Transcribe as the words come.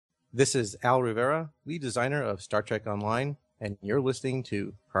This is Al Rivera, lead designer of Star Trek Online, and you're listening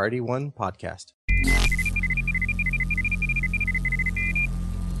to Priority One Podcast.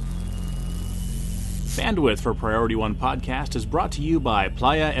 Bandwidth for Priority One Podcast is brought to you by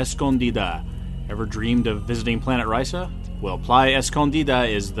Playa Escondida. Ever dreamed of visiting Planet Risa? Well, Playa Escondida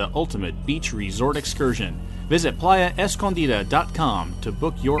is the ultimate beach resort excursion. Visit playaescondida.com to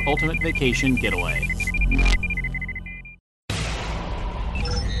book your ultimate vacation getaway.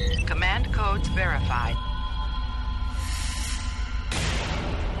 Command codes verified.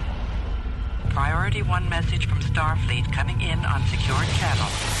 Priority 1 message from Starfleet coming in on secured channel.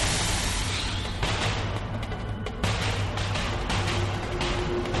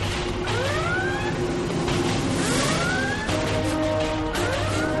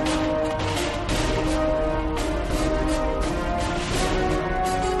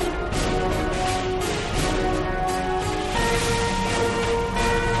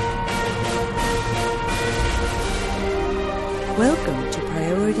 Welcome to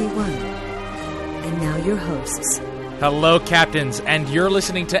Priority One. And now your hosts. Hello, Captains, and you're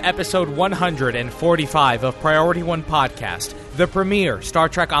listening to episode 145 of Priority One Podcast, the premier Star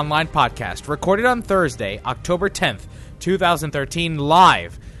Trek Online podcast, recorded on Thursday, October 10th, 2013,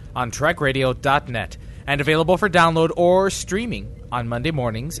 live on TrekRadio.net, and available for download or streaming on Monday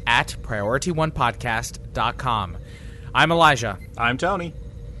mornings at PriorityOnePodcast.com. I'm Elijah. I'm Tony.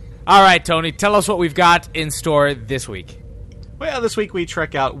 All right, Tony, tell us what we've got in store this week. Well, this week we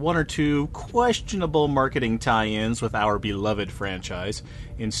trek out one or two questionable marketing tie-ins with our beloved franchise.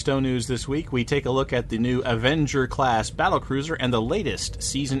 In Stone News this week, we take a look at the new Avenger-class battlecruiser and the latest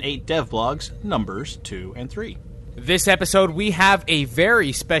Season 8 dev blogs, numbers 2 and 3. This episode, we have a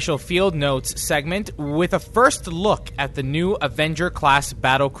very special Field Notes segment with a first look at the new Avenger-class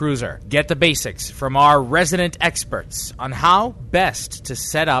battlecruiser. Get the basics from our resident experts on how best to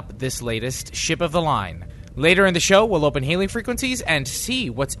set up this latest ship of the line. Later in the show, we'll open hailing frequencies and see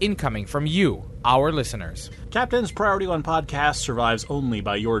what's incoming from you, our listeners. Captain's Priority One Podcast survives only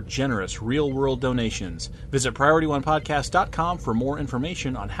by your generous real-world donations. Visit PriorityOnePodcast.com for more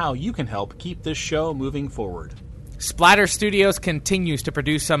information on how you can help keep this show moving forward. Splatter Studios continues to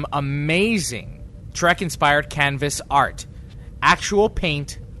produce some amazing Trek-inspired canvas art. Actual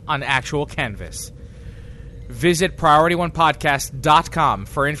paint on actual canvas. Visit PriorityOnePodcast.com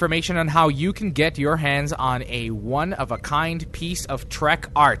for information on how you can get your hands on a one-of-a-kind piece of Trek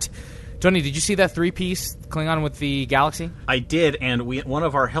art. Tony, did you see that three-piece Klingon with the galaxy? I did, and one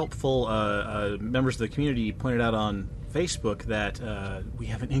of our helpful members of the community pointed out on Facebook that we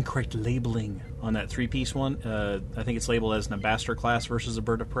have an incorrect labeling on that three-piece one. I think it's labeled as an Ambassador class versus a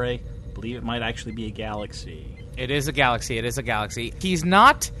Bird of Prey. I believe it might actually be a galaxy. It is a galaxy. It is a galaxy. He's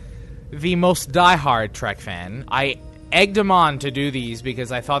not the most diehard Trek fan. I egged him on to do these because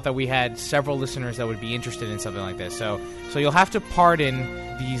I thought that we had several listeners that would be interested in something like this. So you'll have to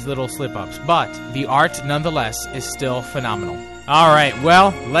pardon these little slip-ups. But the art, nonetheless, is still phenomenal. All right,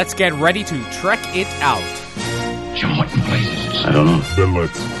 well, let's get ready to trek it out. Jim, what in places? I don't know. Then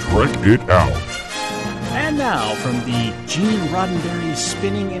let's trek it out. And now, from the Gene Roddenberry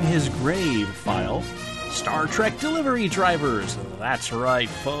spinning in his grave file, Star Trek delivery drivers. That's right,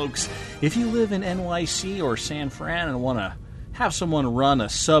 folks. If you live in NYC or San Fran and want to have someone run a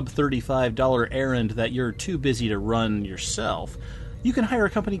sub-$35 errand that you're too busy to run yourself, you can hire a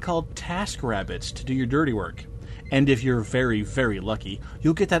company called TaskRabbit to do your dirty work. And if you're very, very lucky,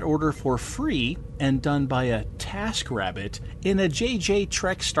 you'll get that order for free and done by a TaskRabbit in a JJ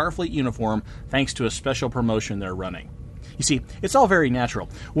Trek Starfleet uniform thanks to a special promotion they're running. You see, it's all very natural.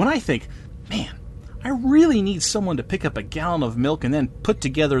 When I think, man, I really need someone to pick up a gallon of milk and then put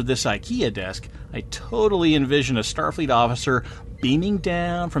together this IKEA desk, I totally envision a Starfleet officer beaming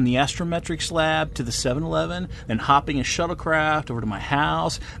down from the Astrometrics lab to the 7-Eleven, then hopping a shuttlecraft over to my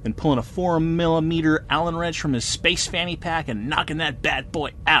house, then pulling a 4mm Allen wrench from his space fanny pack and knocking that bad boy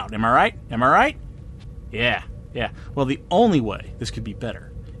out. Am I right? Am I right? Yeah. Well, the only way this could be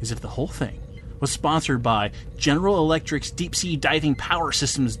better is if the whole thing was sponsored by General Electric's Deep-Sea Diving Power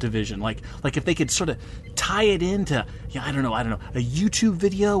Systems division. Like if they could sort of tie it into, I don't know, a YouTube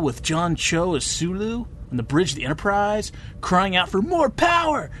video with John Cho as Sulu on the bridge of the Enterprise, crying out for more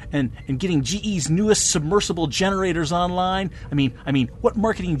power, and getting GE's newest submersible generators online. I mean, what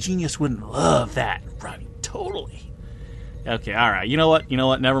marketing genius wouldn't love that? Right, totally. Okay, all right. You know what?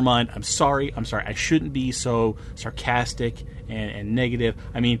 Never mind. I'm sorry. I shouldn't be so sarcastic and negative.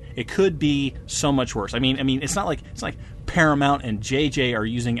 I mean, it could be so much worse. I mean, it's not like Paramount and JJ are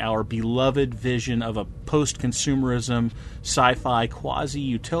using our beloved vision of a post-consumerism sci-fi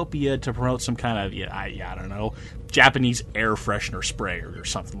quasi-utopia to promote some kind of I don't know, Japanese air freshener spray or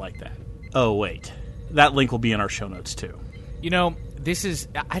something like that. Oh wait, that link will be in our show notes too.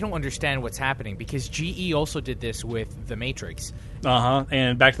 I don't understand what's happening because GE also did this with The Matrix.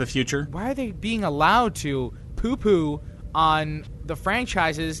 And Back to the Future. Why are they being allowed to poo-poo on the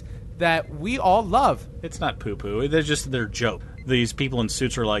franchises that we all love? It's not poo-poo. They're just their joke. These people in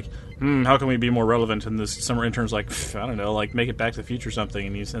suits are like, how can we be more relevant? And this summer intern's like, I don't know, like make it Back to the Future or something.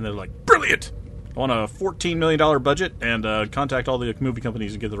 And they're like, brilliant! I want a $14 million budget and contact all the movie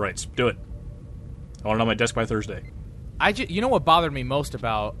companies and get the rights. Do it. I want it on my desk by Thursday. You know what bothered me most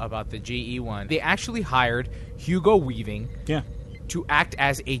about the GE one? They actually hired Hugo Weaving to act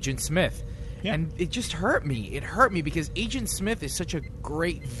as Agent Smith. Yeah. And it just hurt me. It hurt me because Agent Smith is such a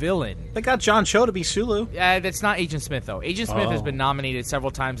great villain. They got John Cho to be Sulu. That's not Agent Smith, though. Agent Smith has been nominated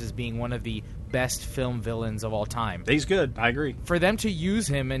several times as being one of the best film villains of all time. He's good. I agree. For them to use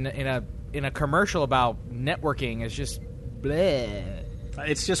him in a commercial about networking is just bleh.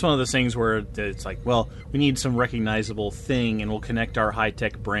 It's just one of those things where it's like, well, we need some recognizable thing, and we'll connect our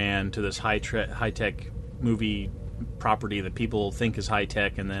high-tech brand to this high-tech movie property that people think is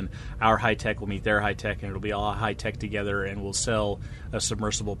high-tech, and then our high-tech will meet their high-tech, and it'll be all high-tech together, and we'll sell a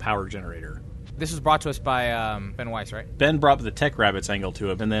submersible power generator. This was brought to us by Ben Weiss, right? Ben brought the Tech Rabbits angle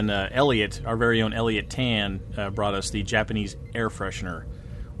to it, and then Elliot, our very own Elliot Tan, brought us the Japanese air freshener,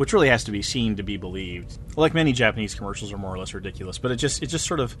 which really has to be seen to be believed. Like many Japanese commercials are more or less ridiculous, but it just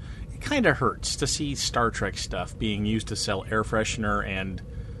sort of kind of hurts to see Star Trek stuff being used to sell air freshener and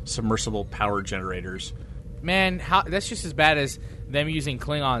submersible power generators. Man, that's just as bad as them using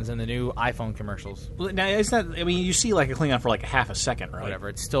Klingons in the new iPhone commercials. Now, it's not. I mean, you see like a Klingon for like half a second, right? Whatever.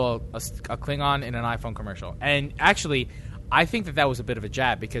 It's still a Klingon in an iPhone commercial. And actually, I think that was a bit of a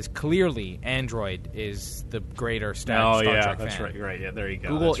jab because clearly Android is the greater Star Trek that's fan. Right. Yeah, there you go.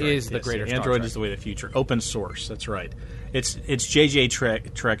 Google is the greater Star Android Trek. is the way of the future. Open source. That's right. It's JJ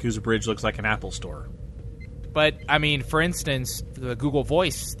Trek whose bridge looks like an Apple store. But I mean, for instance, the Google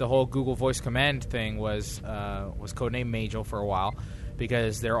Voice, the whole Google Voice command thing was codenamed Majel for a while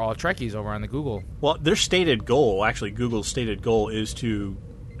because they're all Trekkies over on the Google. Well, their stated goal, actually, Google's stated goal is to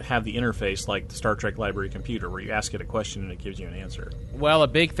have the interface like the Star Trek Library computer where you ask it a question and it gives you an answer. Well, a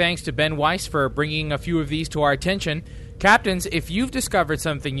big thanks to Ben Weiss for bringing a few of these to our attention. Captains, if you've discovered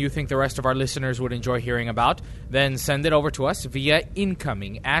something you think the rest of our listeners would enjoy hearing about, then send it over to us via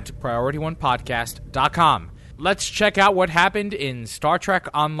incoming@PriorityOnePodcast.com. Let's check out what happened in Star Trek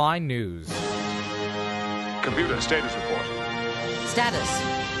Online news. Computer status report. Status.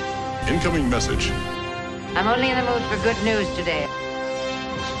 Incoming message. I'm only in the mood for good news today.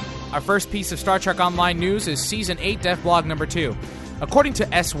 Our first piece of Star Trek Online news is Season 8 Devblog number 2. According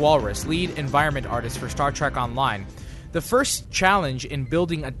to S. Walrus, lead environment artist for Star Trek Online, the first challenge in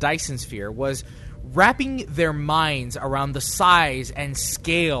building a Dyson sphere was wrapping their minds around the size and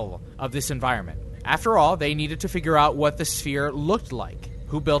scale of this environment. After all, they needed to figure out what the sphere looked like,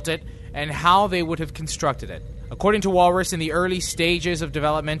 who built it, and how they would have constructed it. According to Walrus, in the early stages of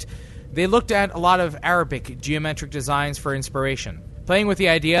development, they looked at a lot of Arabic geometric designs for inspiration, playing with the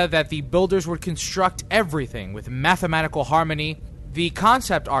idea that the builders would construct everything with mathematical harmony. The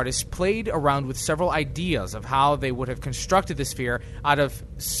concept artists played around with several ideas of how they would have constructed the sphere out of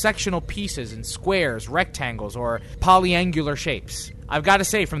sectional pieces in squares, rectangles, or polyangular shapes. I've got to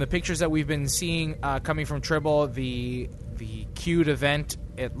say, from the pictures that we've been seeing coming from Tribble, the queued event,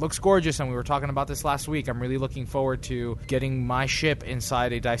 it looks gorgeous, and we were talking about this last week. I'm really looking forward to getting my ship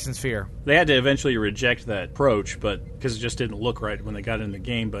inside a Dyson sphere. They had to eventually reject that approach, but because it just didn't look right when they got in the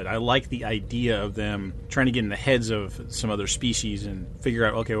game. But I like the idea of them trying to get in the heads of some other species and figure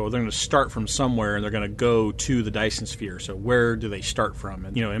out, okay, well, they're going to start from somewhere, and they're going to go to the Dyson sphere. So where do they start from?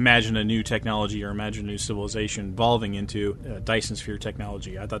 And, imagine a new technology or imagine a new civilization evolving into Dyson sphere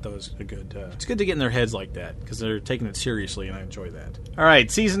technology. I thought that was a good... it's good to get in their heads like that, because they're taking it seriously, and I enjoy that. All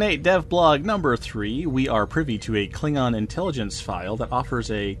right, Season 8 Devblog number 3. We are privy to a Klingon intelligence file that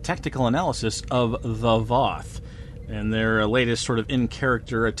offers a tactical analysis of the Voth, and their latest sort of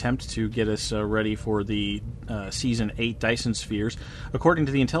in-character attempt to get us ready for the Season 8 Dyson Spheres. According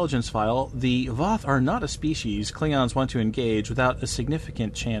to the intelligence file, the Voth are not a species Klingons want to engage without a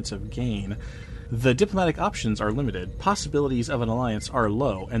significant chance of gain. The diplomatic options are limited, possibilities of an alliance are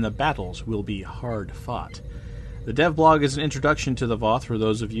low, and the battles will be hard-fought. The dev blog is an introduction to the Voth for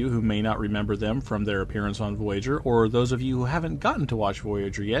those of you who may not remember them from their appearance on Voyager, or those of you who haven't gotten to watch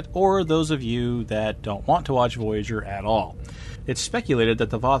Voyager yet, or those of you that don't want to watch Voyager at all. It's speculated that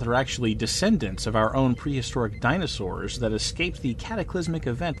the Voth are actually descendants of our own prehistoric dinosaurs that escaped the cataclysmic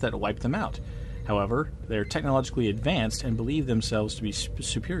event that wiped them out. However, they're technologically advanced and believe themselves to be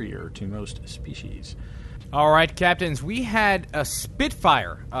superior to most species. All right, Captains, we had a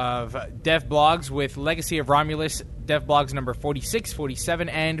spitfire of dev blogs with Legacy of Romulus, dev blogs number 46, 47,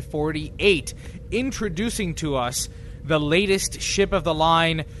 and 48, introducing to us the latest ship of the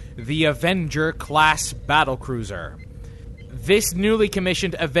line, the Avenger-class battlecruiser. This newly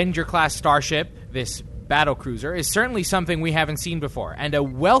commissioned Avenger-class starship, this battlecruiser, is certainly something we haven't seen before, and a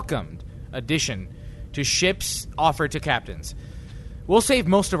welcomed addition to ships offered to captains. We'll save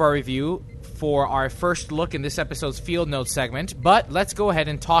most of our review for our first look in this episode's Field Notes segment, but let's go ahead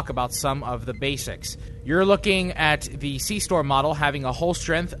and talk about some of the basics. You're looking at the C-Store model having a hull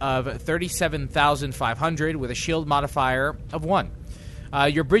strength of 37,500 with a shield modifier of 1.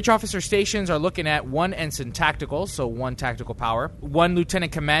 Your bridge officer stations are looking at 1 ensign tactical, so 1 tactical power, 1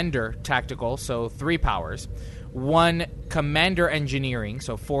 lieutenant commander tactical, so 3 powers, 1 commander engineering,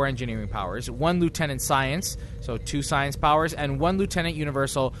 so 4 engineering powers, 1 lieutenant science, so 2 science powers, and 1 lieutenant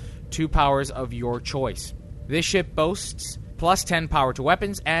universal, 2 powers of your choice. This ship boasts plus 10 power to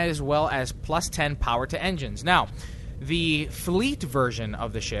weapons as well as plus 10 power to engines. Now, the fleet version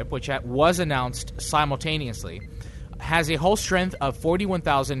of the ship, which was announced simultaneously, has a hull strength of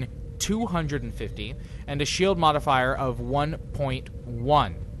 41,250 and a shield modifier of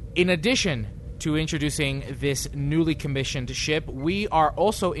 1.1. In addition to introducing this newly commissioned ship, we are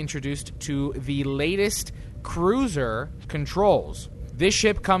also introduced to the latest cruiser controls. This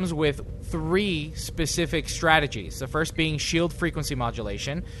ship comes with 3 specific strategies. The first being shield frequency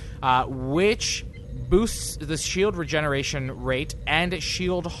modulation, which boosts the shield regeneration rate and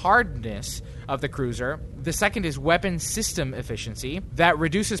shield hardness of the cruiser. The second is weapon system efficiency, that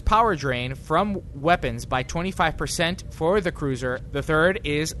reduces power drain from weapons by 25% for the cruiser. The third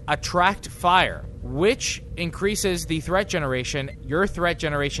is attract fire, which increases the threat generation. Your threat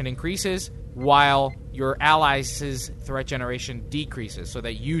generation increases while your allies' threat generation decreases, so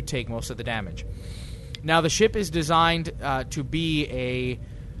that you take most of the damage. Now, the ship is designed to be a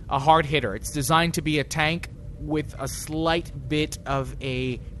hard hitter. It's designed to be a tank with a slight bit of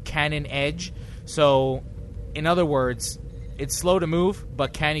a cannon edge. So, in other words, it's slow to move,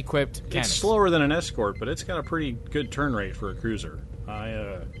 but can-equipped cannons. It's slower than an escort, but it's got a pretty good turn rate for a cruiser.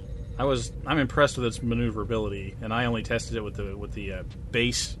 I'm impressed with its maneuverability, and I only tested it with the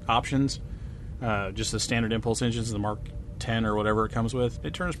base options. Just the standard impulse engines, the Mark 10 or whatever it comes with.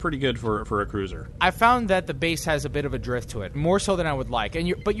 It turns pretty good for a cruiser. I found that the base has a bit of a drift to it, more so than I would like.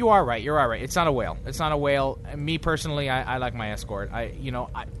 But you are right. You're all right. It's not a whale. It's not a whale. Me personally, I like my escort.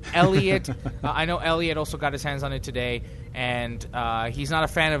 Elliot. I know Elliot also got his hands on it today, and he's not a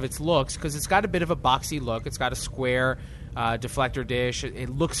fan of its looks because it's got a bit of a boxy look. It's got a square deflector dish. It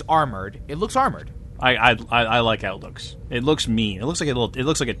looks armored. I like how it looks. It looks mean. It looks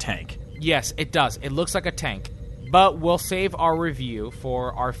like a tank. Yes, it does. It looks like a tank. But we'll save our review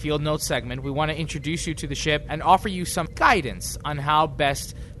for our Field Notes segment. We want to introduce you to the ship and offer you some guidance on how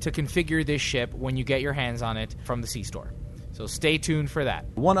best to configure this ship when you get your hands on it from the C-Store. So stay tuned for that.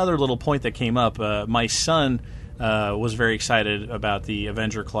 One other little point that came up, my son was very excited about the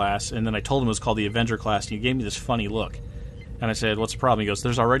Avenger class, and then I told him it was called the Avenger class, and he gave me this funny look. And I said, what's the problem? He goes,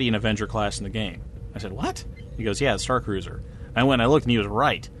 there's already an Avenger class in the game. I said, what? He goes, yeah, it's Star Cruiser. I went and I looked, and he was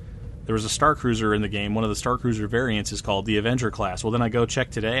right. There was a Star Cruiser in the game. One of the Star Cruiser variants is called the Avenger class. Well, then I go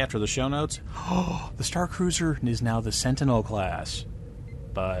check today after the show notes. Oh, the Star Cruiser is now the Sentinel class.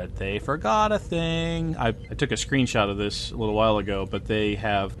 But they forgot a thing. I took a screenshot of this a little while ago, but they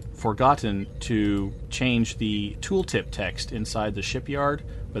have forgotten to change the tooltip text inside the shipyard.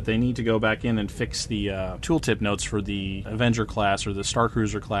 But they need to go back in and fix the tooltip notes for the Avenger class or the Star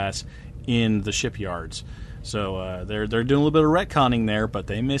Cruiser class in the shipyards. So they're doing a little bit of retconning there, but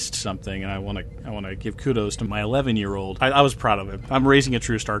they missed something, and I want to give kudos to my 11-year-old. I was proud of him. I'm raising a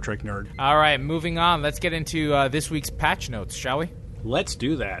true Star Trek nerd. All right, moving on. Let's get into this week's patch notes, shall we? Let's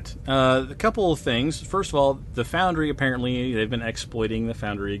do that. A couple of things. First of all, the Foundry, apparently, they've been exploiting the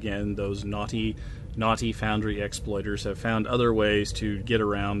Foundry again. Those naughty Foundry exploiters have found other ways to get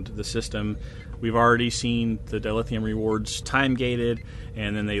around the system. We've already seen the dilithium rewards time-gated,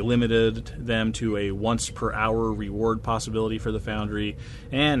 and then they limited them to a once-per-hour reward possibility for the Foundry.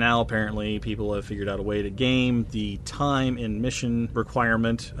 And now, apparently, people have figured out a way to game the time in mission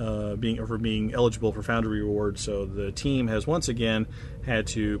requirement for being eligible for Foundry rewards. So the team has once again had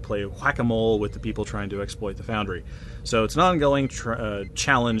to play whack-a-mole with the people trying to exploit the Foundry. So it's an ongoing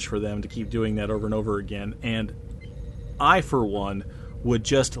challenge for them to keep doing that over and over again. And I, for one, would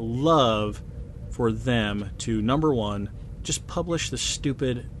just love for them to, number one, just publish the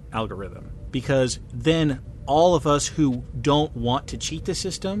stupid algorithm. Because then all of us who don't want to cheat the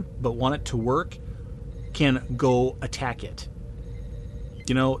system but want it to work can go attack it.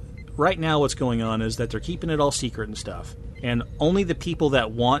 You know, right now what's going on is that they're keeping it all secret and stuff. And only the people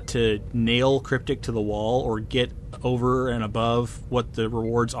that want to nail Cryptic to the wall or get over and above what the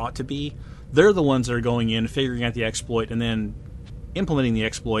rewards ought to be, they're the ones that are going in, figuring out the exploit, and then implementing the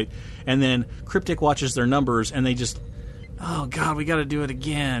exploit. And then Cryptic watches their numbers, and they just, oh, God, we got to do it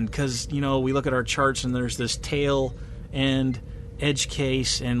again. Because, you know, we look at our charts, and there's this tail and edge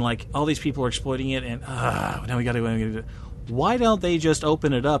case, and, like, all these people are exploiting it, and, now we got to do it. Why don't they just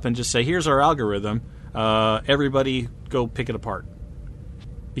open it up and just say, here's our algorithm, everybody go pick it apart?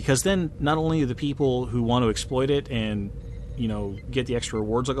 Because then not only the people who want to exploit it and, you know, get the extra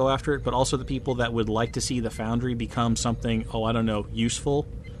rewards will go after it, but also the people that would like to see the Foundry become something, useful,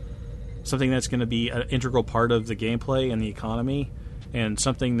 something that's going to be an integral part of the gameplay and the economy, and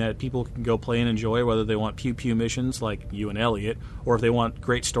something that people can go play and enjoy, whether they want pew-pew missions like you and Elliot, or if they want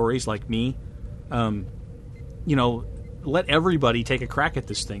great stories like me. Let everybody take a crack at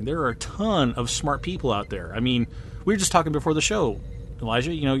this thing. There are a ton of smart people out there. I mean, we were just talking before the show,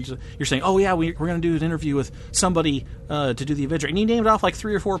 Elijah. You know, you're saying, oh, yeah, we're going to do an interview with somebody to do the Avenger. And you named off like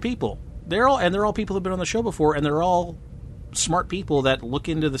 3 or 4 people. They're all people who've been on the show before, and they're all smart people that look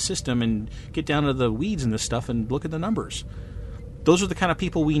into the system and get down to the weeds and this stuff and look at the numbers. Those are the kind of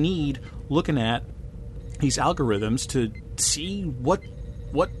people we need looking at these algorithms to see what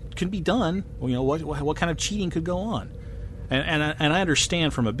can be done, you know, what kind of cheating could go on. And I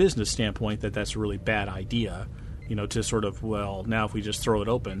understand from a business standpoint that that's a really bad idea, you know, to sort of, well, now if we just throw it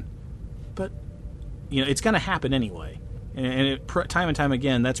open. But, you know, it's going to happen anyway. And time and time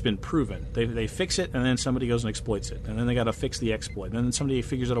again, that's been proven. They fix it, and then somebody goes and exploits it. And then they got to fix the exploit. And then somebody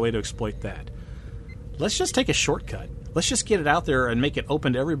figures out a way to exploit that. Let's just take a shortcut. Let's just get it out there and make it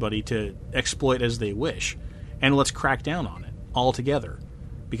open to everybody to exploit as they wish. And let's crack down on it altogether.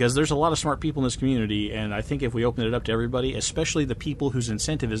 Because there's a lot of smart people in this community, and I think if we open it up to everybody, especially the people whose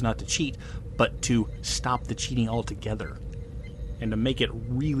incentive is not to cheat, but to stop the cheating altogether, and to make it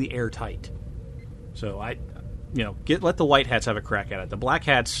really airtight. So let the white hats have a crack at it. The black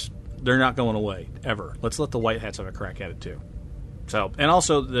hats, they're not going away ever. Let's let the white hats have a crack at it too. So, and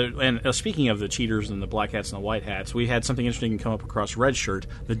also, speaking of the cheaters and the black hats and the white hats, we had something interesting come up across Red Shirt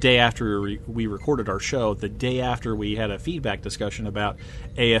the day after we recorded our show, the day after we had a feedback discussion about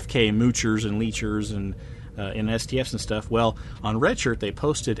AFK moochers and leechers and in STFs and stuff. Well, on Red Shirt, they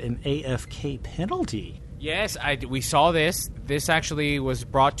posted an AFK penalty. Yes, we saw this. This actually was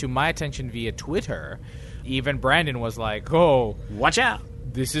brought to my attention via Twitter. Even Brandon was like, "Oh, watch out!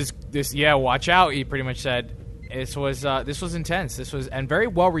 Watch out!" He pretty much said. This was intense. This was and very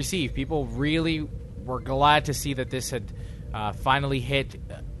well received. People really were glad to see that this had finally hit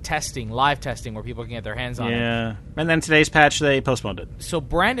live testing, where people can get their hands on it. Yeah, and then today's patch they postponed it. So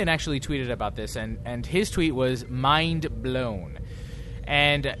Brandon actually tweeted about this, and his tweet was mind blown.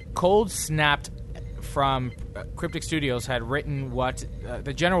 And Cold Snapped from Cryptic Studios had written what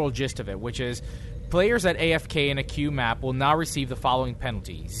the general gist of it, which is players at AFK in a queue map will now receive the following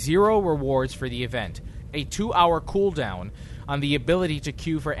penalty: 0 rewards for the event. A 2-hour cooldown on the ability to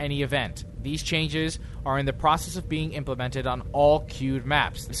queue for any event. These changes are in the process of being implemented on all queued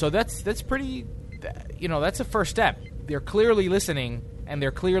maps. So that's pretty, that's a first step. They're clearly listening, and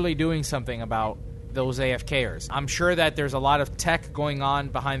they're clearly doing something about those AFKers. I'm sure that there's a lot of tech going on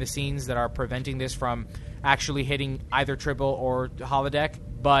behind the scenes that are preventing this from actually hitting either Tribble or Holodeck,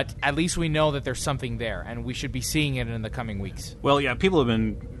 but at least we know that there's something there, and we should be seeing it in the coming weeks. Well, yeah, people have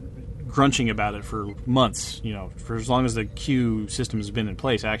been grunching about it for months, for as long as the queue system has been in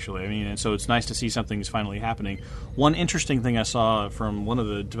place, actually. I mean, and so it's nice to see something's finally happening. One interesting thing I saw from one of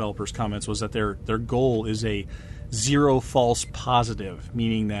the developers' comments was that their goal is a 0 false positive,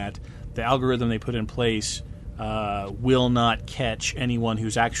 meaning that the algorithm they put in place will not catch anyone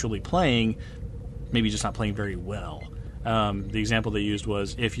who's actually playing, maybe just not playing very well. The example they used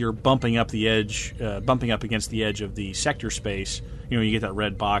was if you're bumping up against the edge of the sector space, you get that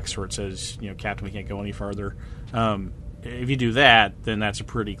red box where it says, Captain, we can't go any farther. If you do that, then that's a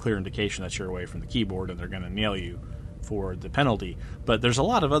pretty clear indication that you're away from the keyboard and they're going to nail you for the penalty. But there's a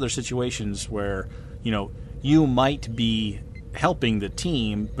lot of other situations where, you might be helping the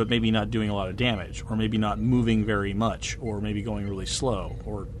team, but maybe not doing a lot of damage, or maybe not moving very much, or maybe going really slow,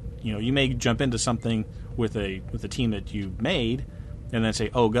 or you may jump into something with a team that you made and then say,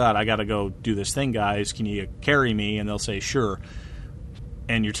 oh, God, I got to go do this thing, guys. Can you carry me? And they'll say, sure.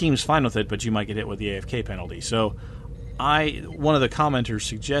 And your team's fine with it, but you might get hit with the AFK penalty. So one of the commenters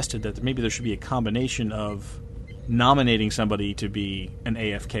suggested that maybe there should be a combination of nominating somebody to be an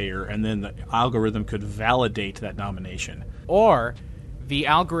AFKer, and then the algorithm could validate that nomination. Or the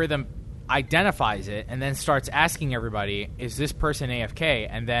algorithm identifies it and then starts asking everybody, is this person AFK?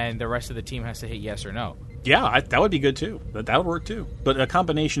 And then the rest of the team has to hit yes or no. Yeah, that would be good too. That would work too. But a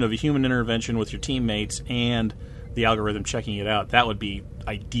combination of a human intervention with your teammates and the algorithm checking it out, that would be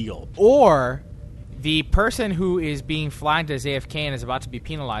ideal. Or the person who is being flagged as AFK and is about to be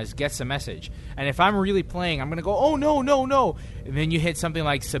penalized gets a message. And if I'm really playing, I'm going to go, oh, no, no, no. And then you hit something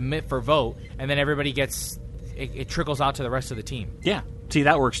like submit for vote, and then everybody gets, it trickles out to the rest of the team. Yeah. See,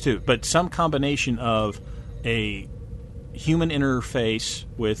 that works too. But some combination of a human interface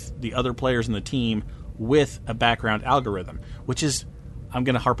with the other players in the team with a background algorithm, which is, I'm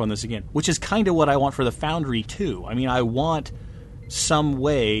going to harp on this again, which is kind of what I want for the Foundry too. I mean, I want some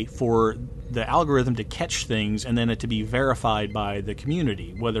way for the algorithm to catch things and then it to be verified by the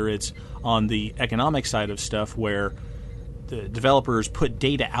community, whether it's on the economic side of stuff where the developers put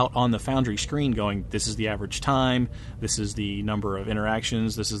data out on the Foundry screen going, this is the average time, this is the number of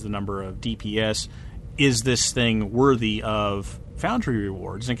interactions, this is the number of DPS. Is this thing worthy of Foundry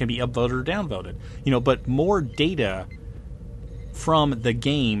rewards? And it can be upvoted or downvoted. But more data from the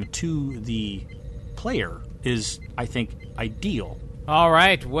game to the player is, I think, ideal. All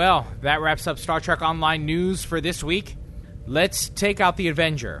right, well, that wraps up Star Trek Online news for this week. Let's take out the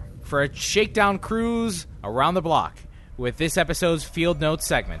Avenger for a shakedown cruise around the block with this episode's Field Notes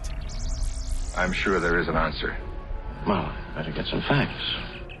segment. I'm sure there is an answer. Well, better get some facts.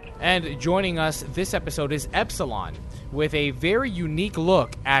 And joining us this episode is Epsilon with a very unique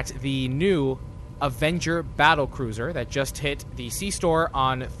look at the new Avenger battlecruiser that just hit the C-Store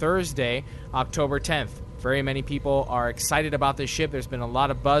on Thursday, October 10th. Very many people are excited about this ship. There's been a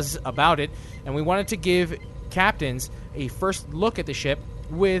lot of buzz about it, and we wanted to give captains a first look at the ship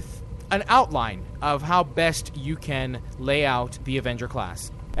with an outline of how best you can lay out the Avenger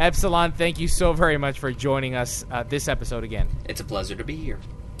class. Epsilon, thank you so very much for joining us this episode again. It's a pleasure to be here.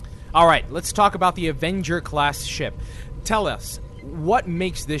 All right, let's talk about the Avenger class ship. Tell us, what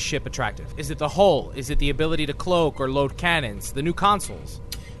makes this ship attractive? Is it the hull? Is it the ability to cloak or load cannons? The new consoles?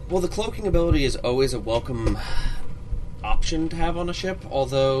 Well, the cloaking ability is always a welcome option to have on a ship,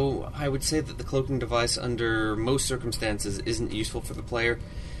 although I would say that the cloaking device under most circumstances isn't useful for the player.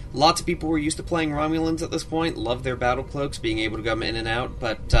 Lots of people who are used to playing Romulans at this point love their battle cloaks, being able to come in and out,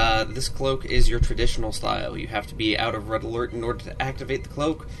 but this cloak is your traditional style. You have to be out of red alert in order to activate the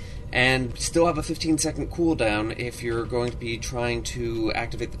cloak, and still have a 15-second cooldown if you're going to be trying to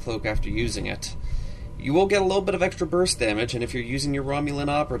activate the cloak after using it. You will get a little bit of extra burst damage, and if you're using your Romulan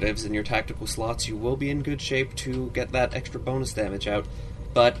operatives in your tactical slots, you will be in good shape to get that extra bonus damage out.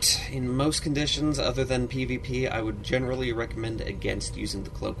 But in most conditions, other than PvP, I would generally recommend against using the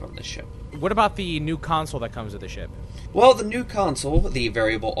cloak on this ship. What about the new console that comes with the ship? Well, the new console, the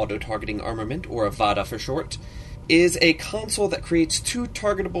Variable Auto-Targeting Armament, or VADA for short, is a console that creates two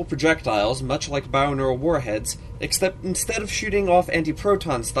targetable projectiles, much like Bioneural warheads, except instead of shooting off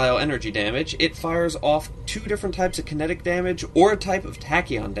anti-proton-style energy damage, it fires off two different types of kinetic damage or a type of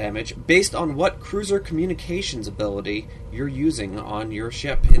tachyon damage based on what cruiser communications ability you're using on your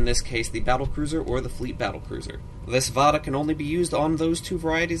ship, in this case the battlecruiser or the fleet battlecruiser. This VADA can only be used on those two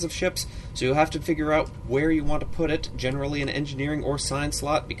varieties of ships, so you'll have to figure out where you want to put it, generally an engineering or science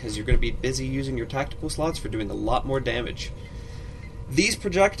slot, because you're going to be busy using your tactical slots for doing a lot more damage. These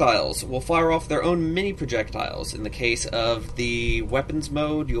projectiles will fire off their own mini projectiles. In the case of the weapons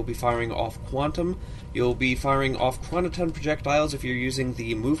mode, you'll be firing off quantum, you'll be firing off chronoton projectiles if you're using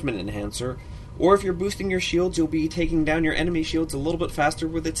the movement enhancer, or if you're boosting your shields, you'll be taking down your enemy shields a little bit faster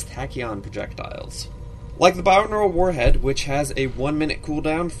with its tachyon projectiles. Like the Bioneural warhead, which has a 1-minute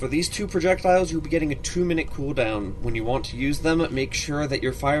cooldown, for these two projectiles you'll be getting a 2-minute cooldown. When you want to use them, make sure that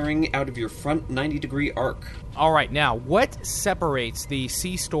you're firing out of your front 90-degree arc. Alright, now, what separates the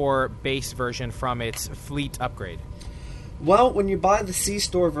C-Store base version from its fleet upgrade? Well, when you buy the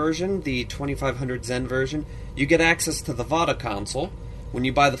C-Store version, the 2500 Zen version, you get access to the VADA console. When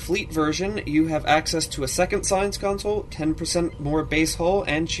you buy the fleet version, you have access to a second science console, 10% more base hull,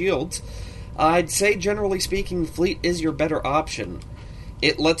 and shields. I'd say, generally speaking, the fleet is your better option.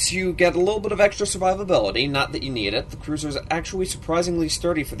 It lets you get a little bit of extra survivability, not that you need it. The cruiser is actually surprisingly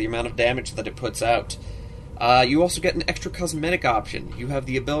sturdy for the amount of damage that it puts out. You also get an extra cosmetic option. You have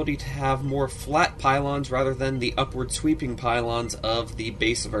the ability to have more flat pylons rather than the upward sweeping pylons of the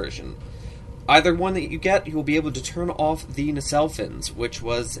base version. Either one that you get, you'll be able to turn off the nacelle fins, which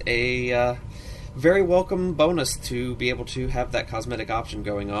was a very welcome bonus to be able to have that cosmetic option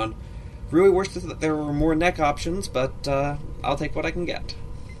going on. Really wish that there were more neck options, but I'll take what I can get.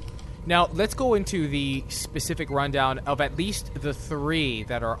 Now, let's go into the specific rundown of at least the 3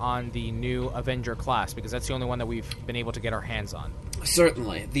 that are on the new Avenger class, because that's the only one that we've been able to get our hands on.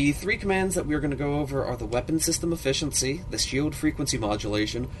 Certainly. The 3 commands that we're going to go over are the Weapon System Efficiency, the Shield Frequency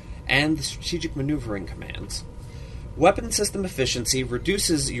Modulation, and the Strategic Maneuvering commands. Weapon System Efficiency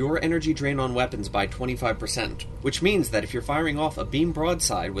reduces your energy drain on weapons by 25%, which means that if you're firing off a beam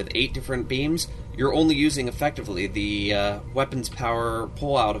broadside with 8 different beams, you're only using effectively the weapons power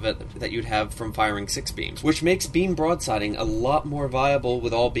pull out of it that you'd have from firing 6 beams, which makes beam broadsiding a lot more viable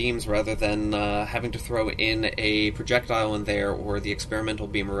with all beams rather than having to throw in a projectile in there or the experimental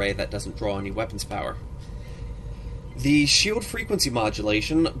beam array that doesn't draw any weapons power. The shield frequency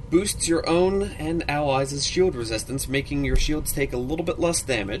modulation boosts your own and allies' shield resistance, making your shields take a little bit less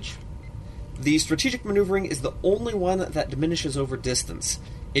damage. The strategic maneuvering is the only one that diminishes over distance.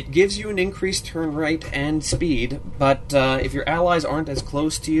 It gives you an increased turn rate and speed, but if your allies aren't as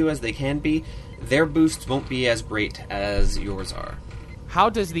close to you as they can be, their boosts won't be as great as yours are. How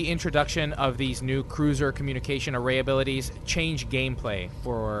does the introduction of these new cruiser communication array abilities change gameplay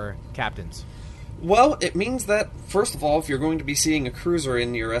for captains? Well, it means that, first of all, if you're going to be seeing a cruiser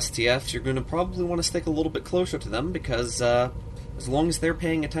in your STFs, you're going to probably want to stick a little bit closer to them, because as long as they're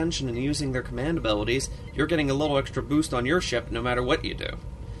paying attention and using their command abilities, you're getting a little extra boost on your ship no matter what you do.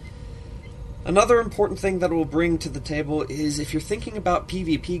 Another important thing that it will bring to the table is if you're thinking about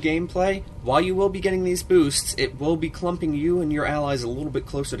PvP gameplay, while you will be getting these boosts, it will be clumping you and your allies a little bit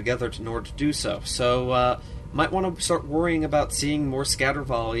closer together in order to do so. So, might want to start worrying about seeing more scatter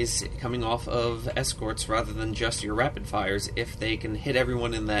volleys coming off of escorts rather than just your rapid fires if they can hit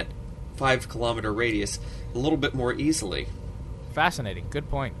everyone in that 5-kilometer radius a little bit more easily. Fascinating. Good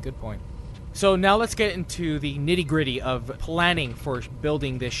point. Good point. So now let's get into the nitty-gritty of planning for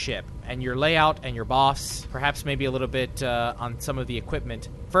building this ship and your layout and your boss, perhaps maybe a little bit on some of the equipment.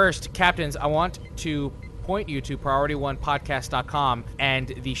 First, captains, I want to point you to PriorityOnePodcast.com and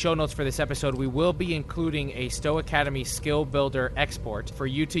the show notes for this episode. We will be including a Stowe Academy Skill Builder export for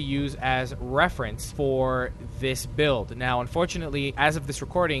you to use as reference for this build. Now, unfortunately, as of this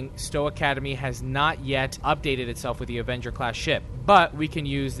recording, Stowe Academy has not yet updated itself with the Avenger class ship, but we can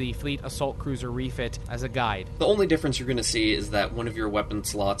use the Fleet Assault Cruiser refit as a guide. The only difference you're going to see is that one of your weapon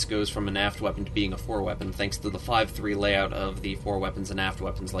slots goes from an aft weapon to being a foreweapon thanks to the 5-3 layout of the foreweapons and aft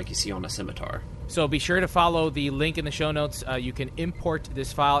weapons like you see on a scimitar. So be sure to follow the link in the show notes. You can import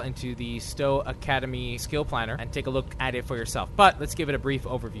this file into the Stowe Academy Skill Planner and take a look at it for yourself. But let's give it a brief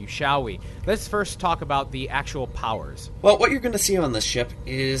overview, shall we? Let's first talk about the actual powers. Well, what you're going to see on this ship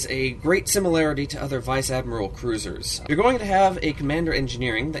is a great similarity to other Vice Admiral cruisers. You're going to have a commander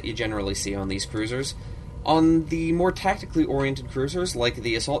engineering that you generally see on these cruisers. On the more tactically oriented cruisers, like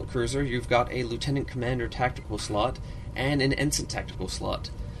the Assault Cruiser, you've got a Lieutenant Commander tactical slot and an Ensign tactical slot.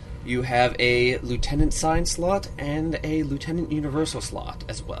 You have a Lieutenant Science slot and a Lieutenant Universal slot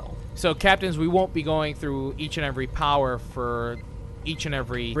as well. So, captains, we won't be going through each and every power for each and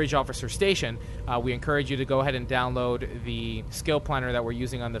every bridge officer station. We encourage you to go ahead and download the skill planner that we're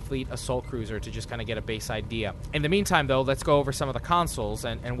using on the Fleet Assault Cruiser to just kind of get a base idea. In the meantime, though, let's go over some of the consoles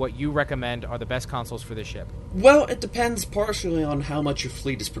and what you recommend are the best consoles for this ship. Well, it depends partially on how much your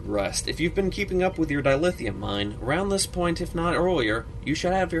fleet has progressed. If you've been keeping up with your dilithium mine, around this point, if not earlier, you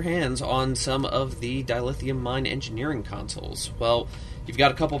should have your hands on some of the dilithium mine engineering consoles. Well, you've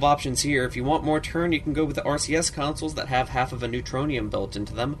got a couple of options here. If you want more turn, you can go with the RCS consoles that have half of a neutronium built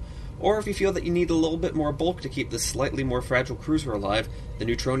into them. Or if you feel that you need a little bit more bulk to keep this slightly more fragile cruiser alive, the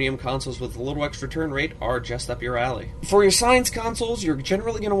neutronium consoles with a little extra turn rate are just up your alley. For your science consoles, you're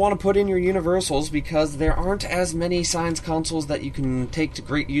generally going to want to put in your universals because there aren't as many science consoles that you can take to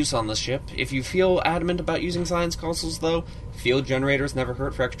great use on this ship. If you feel adamant about using science consoles, though, field generators never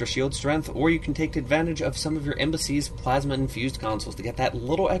hurt for extra shield strength, or you can take advantage of some of your embassy's plasma-infused consoles to get that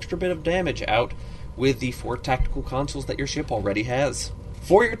little extra bit of damage out with the 4 tactical consoles that your ship already has.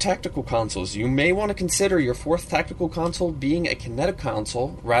 For your tactical consoles, you may want to consider your 4th tactical console being a kinetic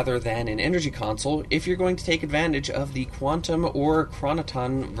console rather than an energy console if you're going to take advantage of the Quantum or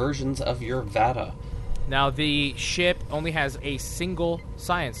Chronoton versions of your VATA. Now, the ship only has a single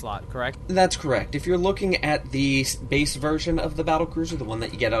science slot, correct? That's correct. If you're looking at the base version of the battlecruiser, the one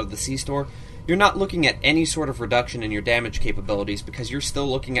that you get out of the C-Store, you're not looking at any sort of reduction in your damage capabilities because you're still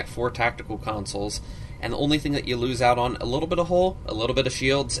looking at 4 tactical consoles, and the only thing that you lose out on, a little bit of hull, a little bit of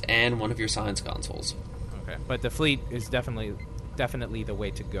shields, and one of your science consoles. Okay, but the fleet is definitely the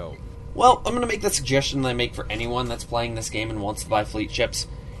way to go. Well, I'm going to make the suggestion that I make for anyone that's playing this game and wants to buy fleet ships.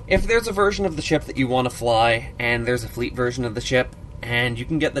 If there's a version of the ship that you want to fly, and there's a fleet version of the ship, and you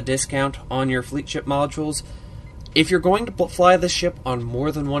can get the discount on your fleet ship modules, if you're going to fly this ship on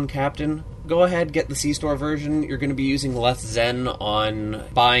more than one captain, go ahead, get the C-Store version. You're going to be using less Zen on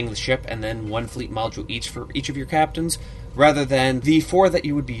buying the ship and then one fleet module each for each of your captains, rather than the 4 that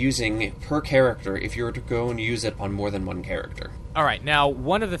you would be using per character if you were to go and use it on more than one character. All right, now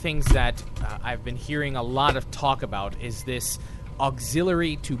one of the things that I've been hearing a lot of talk about is this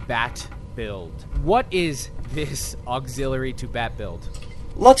auxiliary to bat build. What is this auxiliary to bat build?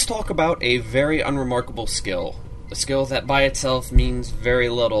 Let's talk about a very unremarkable skill. A skill that by itself means very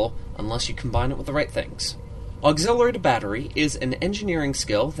little unless you combine it with the right things. Auxiliary to battery is an engineering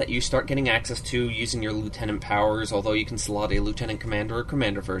skill that you start getting access to using your lieutenant powers, although you can slot a lieutenant commander or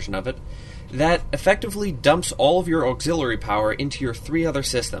commander version of it, that effectively dumps all of your auxiliary power into your 3 other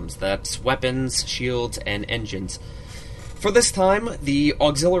systems. That's weapons, shields, and engines. For this time, the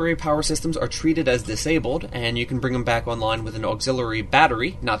auxiliary power systems are treated as disabled, and you can bring them back online with an auxiliary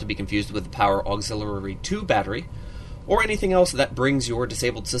battery, not to be confused with the power auxiliary to battery, or anything else that brings your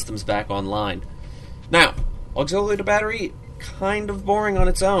disabled systems back online. Now, auxiliary to battery, kind of boring on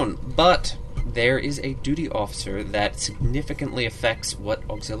its own, but there is a duty officer that significantly affects what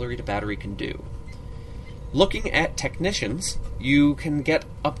auxiliary to battery can do. Looking at technicians, you can get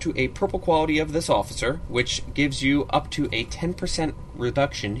up to a purple quality of this officer, which gives you up to a 10%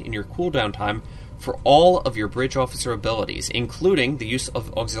 reduction in your cooldown time for all of your bridge officer abilities, including the use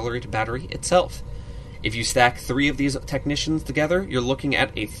of auxiliary to battery itself. If you stack 3 of these technicians together, you're looking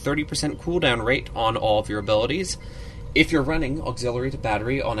at a 30% cooldown rate on all of your abilities. If you're running auxiliary to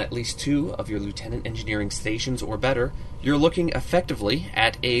battery on at least 2 of your lieutenant engineering stations or better, you're looking effectively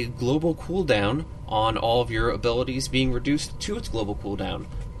at a global cooldown on all of your abilities being reduced to its global cooldown,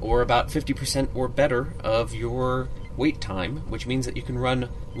 or about 50% or better of your wait time, which means that you can run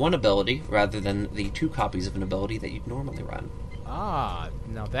 1 ability rather than the 2 copies of an ability that you'd normally run. Ah,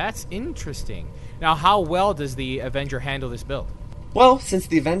 now that's interesting. Now, how well does the Avenger handle this build? Well, since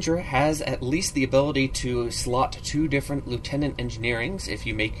the Avenger has at least the ability to slot 2 different Lieutenant Engineerings if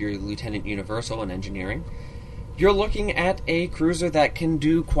you make your Lieutenant Universal in Engineering, you're looking at a cruiser that can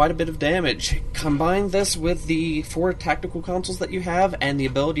do quite a bit of damage. Combine this with the 4 tactical consoles that you have and the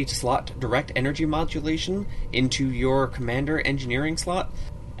ability to slot direct energy modulation into your Commander Engineering slot,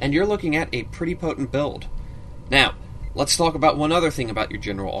 and you're looking at a pretty potent build. Now, let's talk about one other thing about your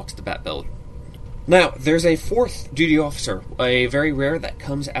General Aux to Bat build. Now, there's a 4th duty officer, a very rare that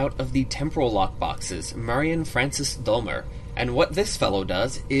comes out of the temporal lock boxes, Marion Francis Dulmer. And what this fellow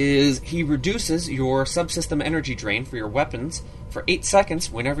does is he reduces your subsystem energy drain for your weapons for 8 seconds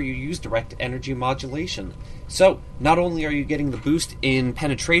whenever you use direct energy modulation. So, not only are you getting the boost in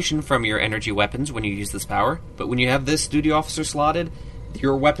penetration from your energy weapons when you use this power, but when you have this duty officer slotted,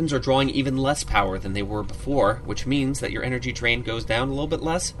 your weapons are drawing even less power than they were before, which means that your energy drain goes down a little bit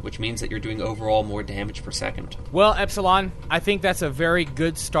less, which means that you're doing overall more damage per second. Well, Epsilon, I think that's a very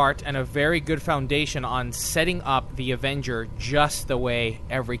good start and a very good foundation on setting up the Avenger just the way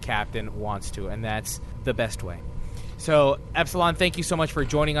every captain wants to, and that's the best way. So, Epsilon, thank you so much for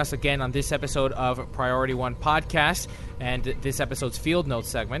joining us again on this episode of Priority One Podcast and this episode's Field Notes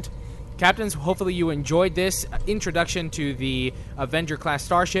segment. Captains, hopefully you enjoyed this introduction to the Avenger-class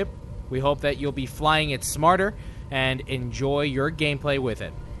starship. We hope that you'll be flying it smarter and enjoy your gameplay with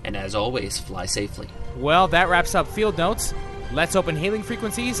it. And as always, fly safely. Well, that wraps up Field Notes. Let's open hailing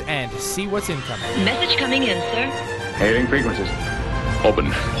frequencies and see what's incoming. Message coming in, sir. Hailing frequencies. Open.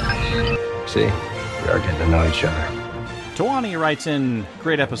 See, we are getting to know each other. Tawani writes in,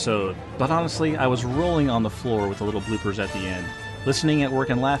 great episode, but honestly, I was rolling on the floor with the little bloopers at the end. Listening at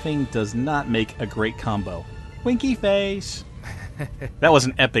work and laughing does not make a great combo. Winky face. That was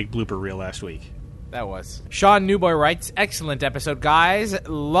an epic blooper reel last week. That was. Sean Newboy writes, excellent episode, guys.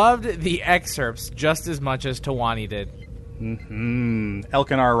 Loved the excerpts just as much as Tawani did.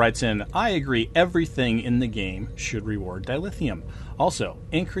 Elkinar writes in, I agree everything in the game should reward dilithium. Also,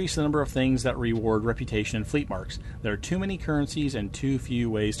 increase the number of things that reward reputation and fleet marks. There are too many currencies and too few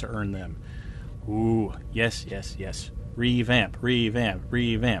ways to earn them. Ooh, yes. Revamp.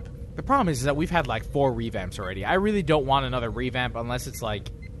 The problem is that we've had like 4 revamps already. I really don't want another revamp unless it's like,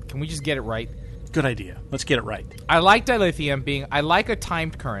 can we just get it right? Good idea. Let's get it right. I like dilithium being, I like a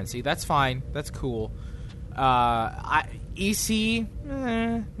timed currency. That's fine. That's cool. EC,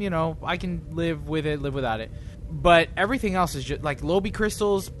 I can live with it, live without it. But everything else is just like Lobi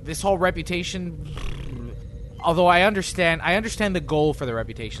crystals, this whole reputation. Although I understand the goal for the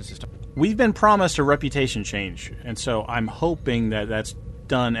reputation system. We've been promised a reputation change, and so I'm hoping that that's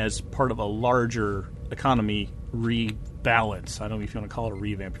done as part of a larger economy rebalance. I don't know if you want to call it a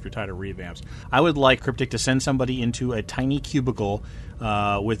revamp if you're tired of revamps. I would like Cryptic to send somebody into a tiny cubicle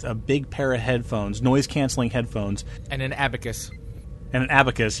with a big pair of headphones, noise-canceling headphones. And an abacus. And an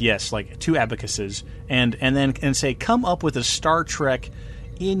abacus, yes, like 2 abacuses. And then say, come up with a Star Trek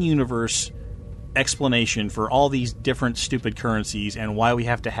in-universe explanation for all these different stupid currencies and why we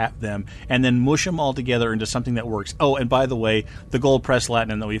have to have them, and then mush them all together into something that works. Oh, and by the way, the gold press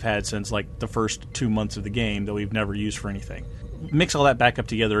latinum that we've had since like the first 2 months of the game that we've never used for anything. Mix all that back up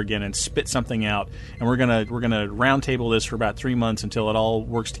together again and spit something out, and we're gonna round table this for about 3 months until it all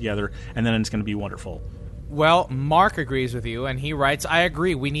works together, and then it's gonna be wonderful. Well, Mark agrees with you, and he writes, I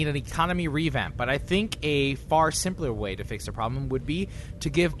agree, we need an economy revamp, but I think a far simpler way to fix the problem would be to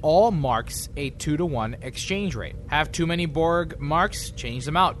give all marks a 2-to-1 exchange rate. Have too many Borg marks, change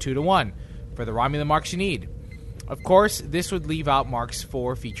them out 2-to-1 for the Romulan marks you need. Of course, this would leave out marks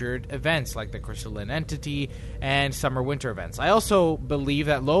for featured events like the Crystalline Entity and Summer-Winter events. I also believe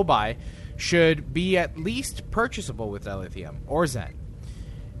that Lobi should be at least purchasable with dilithium or Zen.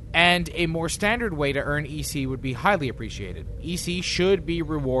 And a more standard way to earn EC would be highly appreciated. EC should be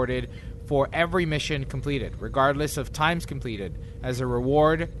rewarded for every mission completed, regardless of times completed, as a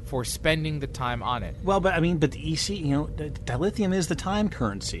reward for spending the time on it. Well, but the EC, dilithium is the time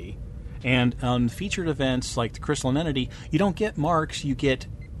currency. And on featured events like the Crystalline Entity, you don't get marks, you get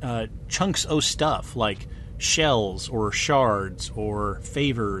chunks of stuff, like shells or shards or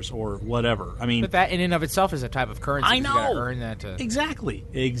favors or whatever. I mean, but that in and of itself is a type of currency. I know. You gotta earn that to... Exactly.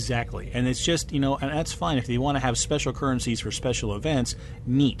 And it's just, and that's fine. If they want to have special currencies for special events,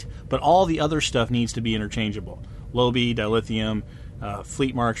 neat. But all the other stuff needs to be interchangeable. Lobi, dilithium,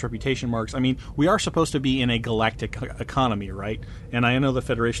 fleet marks, reputation marks. I mean, we are supposed to be in a galactic economy, right? And I know the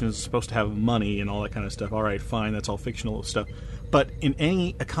Federation is supposed to have money and all that kind of stuff. All right, fine, that's all fictional stuff. But in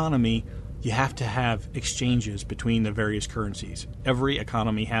any economy, you have to have exchanges between the various currencies. Every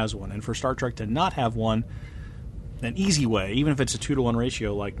economy has one. And for Star Trek to not have one, an easy way, even if it's a 2-to-1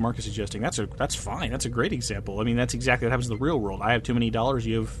 ratio like Mark is suggesting, that's fine. That's a great example. I mean, that's exactly what happens in the real world. I have too many dollars.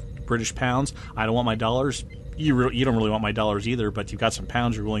 You have British pounds. I don't want my dollars. You don't really want my dollars either, but you've got some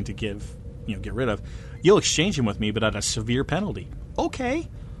pounds you're willing to get rid of. You'll exchange them with me, but at a severe penalty. Okay.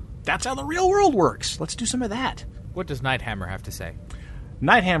 That's how the real world works. Let's do some of that. What does Nighthammer have to say?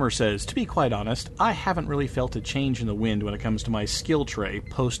 Nighthammer says, to be quite honest, I haven't really felt a change in the wind when it comes to my skill tray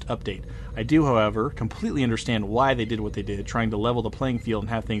post-update. I do, however, completely understand why they did what they did, trying to level the playing field and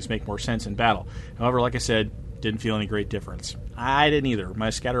have things make more sense in battle. However, like I said, didn't feel any great difference. I didn't either.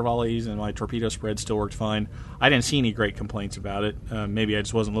 My scatter volleys and my torpedo spread still worked fine. I didn't see any great complaints about it. Maybe I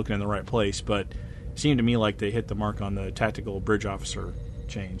just wasn't looking in the right place, but it seemed to me like they hit the mark on the tactical bridge officer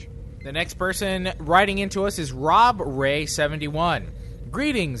change. The next person writing into us is Rob Ray 71.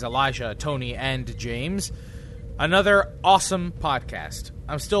 Greetings, Elijah, Tony, and James. Another awesome podcast.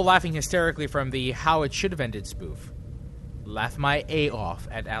 I'm still laughing hysterically from the How It Should Have Ended spoof. Laugh my A off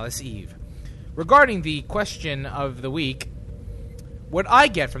at Alice Eve. Regarding the question of the week, what I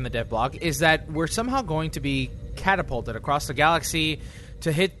get from the devblog is that we're somehow going to be catapulted across the galaxy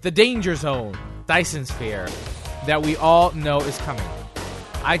to hit the danger zone, Dyson Sphere, that we all know is coming.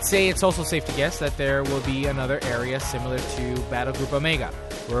 I'd say it's also safe to guess that there will be another area similar to Battlegroup Omega,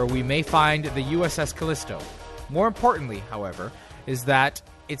 where we may find the USS Callisto. More importantly, however, is that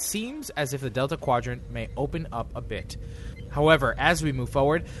it seems as if the Delta Quadrant may open up a bit. However, as we move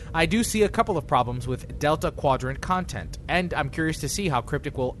forward, I do see a couple of problems with Delta Quadrant content, and I'm curious to see how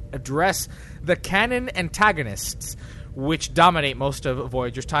Cryptic will address the canon antagonists which dominate most of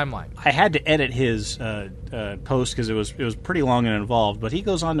Voyager's timeline. I had to edit his post because it was pretty long and involved, but he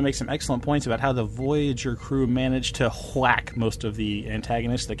goes on to make some excellent points about how the Voyager crew managed to whack most of the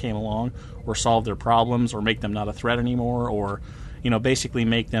antagonists that came along, or solve their problems, or make them not a threat anymore, or basically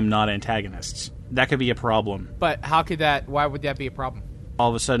make them not antagonists. That could be a problem. But why would that be a problem? All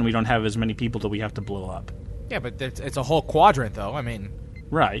of a sudden we don't have as many people that we have to blow up. Yeah, but it's a whole quadrant, though. I mean...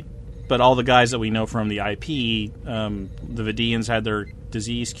 Right. But all the guys that we know from the IP, the Vidians had their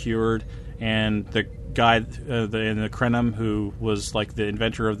disease cured, and the guy in the Krenim, who was like the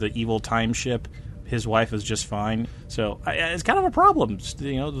inventor of the evil time ship, his wife is just fine. So it's kind of a problem.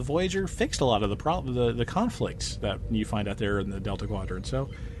 The Voyager fixed a lot of the conflicts that you find out there in the Delta Quadrant. So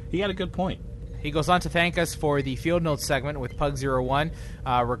he had a good point. He goes on to thank us for the Field Notes segment with Pug01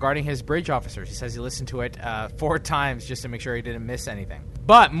 regarding his bridge officers. He says he listened to it 4 times just to make sure he didn't miss anything.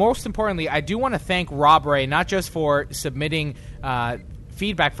 But most importantly, I do want to thank Rob Ray, not just for submitting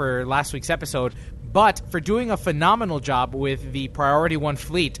feedback for last week's episode, but for doing a phenomenal job with the Priority 1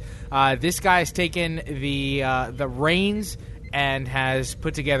 fleet. This guy has taken the reins and has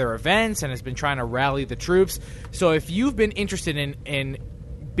put together events and has been trying to rally the troops. So if you've been interested in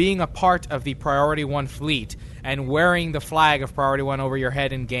being a part of the Priority 1 fleet and wearing the flag of Priority 1 over your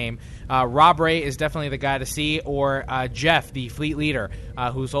head in game, Rob Ray is definitely the guy to see, or Jeff, the fleet leader,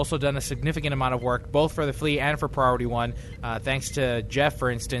 who's also done a significant amount of work both for the fleet and for Priority 1. Thanks to Jeff,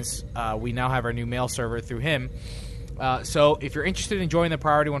 for instance, we now have our new mail server through him. So if you're interested in joining the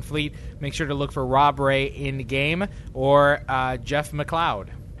Priority 1 fleet, make sure to look for Rob Ray in the game or Jeff McLeod.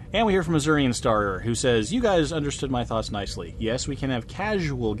 And we hear from Azurian Starter, who says, "You guys understood my thoughts nicely. Yes, we can have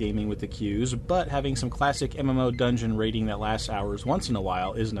casual gaming with the queues, but having some classic MMO dungeon raiding that lasts hours once in a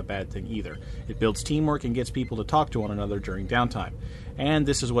while isn't a bad thing either. It builds teamwork and gets people to talk to one another during downtime. And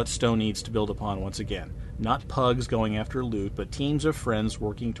this is what Stone needs to build upon once again. Not pugs going after loot, but teams of friends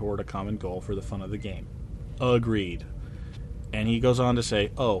working toward a common goal for the fun of the game." Agreed. And he goes on to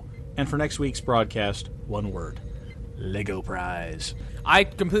say, "Oh, and for next week's broadcast, one word. Lego prize." I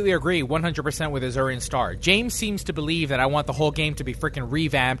completely agree 100% with Azurian Star. James seems to believe that I want the whole game to be freaking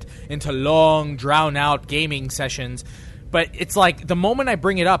revamped into long, drawn-out gaming sessions. But it's like, the moment I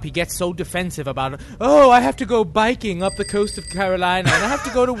bring it up, he gets so defensive about it. "Oh, I have to go biking up the coast of Carolina, and I have to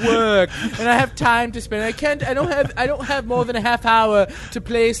go to work, and I have time to spend. I don't have more than a half hour to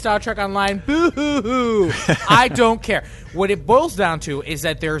play Star Trek Online. Boo-hoo-hoo." I don't care. What it boils down to is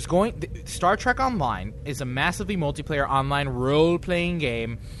that Star Trek Online is a massively multiplayer online role-playing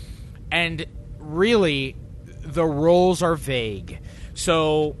game, and really, the roles are vague.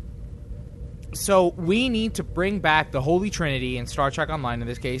 So we need to bring back the Holy Trinity in Star Trek Online, in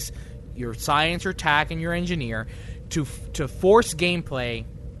this case, your science, your tech, and your engineer, to force gameplay.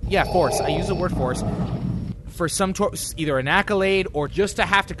 Yeah, force. I use the word force. For either an accolade or just to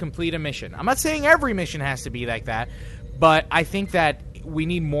have to complete a mission. I'm not saying every mission has to be like that, but I think that we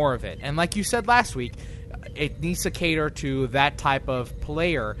need more of it. And like you said last week, it needs to cater to that type of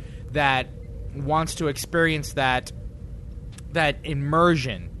player that wants to experience that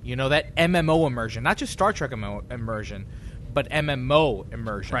immersion. You know, that MMO immersion, not just Star Trek immersion, but MMO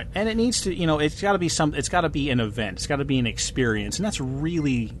immersion. Right, and it needs to, it's got to be it's got to be an event, it's got to be an experience, and that's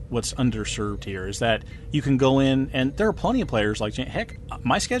really what's underserved here. Is that you can go in, and there are plenty of players like James. Heck,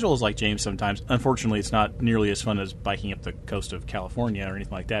 my schedule is like James sometimes. Unfortunately, it's not nearly as fun as biking up the coast of California or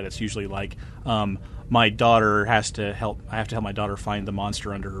anything like that. It's usually like my daughter has to help. I have to help my daughter find the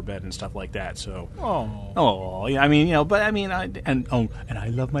monster under her bed and stuff like that. So, yeah. I mean, and I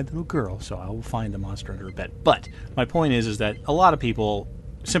love my little girl, so I will find the monster under her bed. But my point is that a lot of people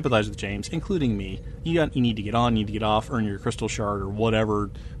sympathize with James, including me. You need to get on, you need to get off, earn your crystal shard or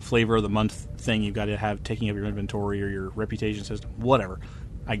whatever flavor of the month thing you've got to have taking up your inventory or your reputation system, whatever.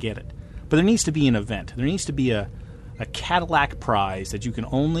 I get it, but there needs to be an event. There needs to be a Cadillac prize that you can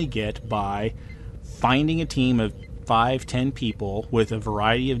only get by finding a team of 5-10 people with a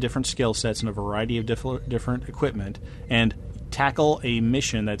variety of different skill sets and a variety of different equipment and tackle a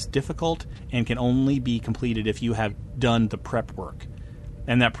mission that's difficult and can only be completed if you have done the prep work.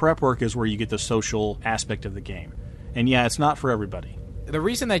 And that prep work is where you get the social aspect of the game. And yeah, it's not for everybody. The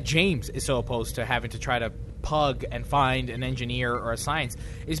reason that James is so opposed to having to try to pug and find an engineer or a science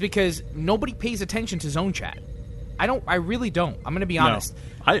is because nobody pays attention to zone chat. I really don't. I'm going to be honest.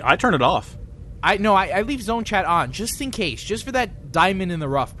 No. I turn it off. I leave zone chat on just in case, just for that diamond in the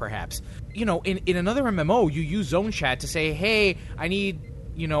rough, perhaps. In another MMO, you use zone chat to say, "Hey, I need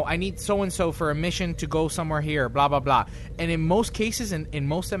so and so for a mission to go somewhere here, blah blah blah." And in most cases, in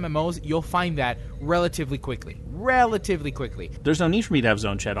most MMOs, you'll find that relatively quickly. There's no need for me to have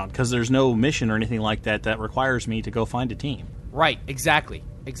zone chat on because there's no mission or anything like that requires me to go find a team. Right, exactly.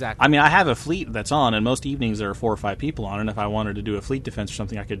 I mean, I have a fleet that's on, and most evenings there are 4 or 5 people on, and if I wanted to do a fleet defense or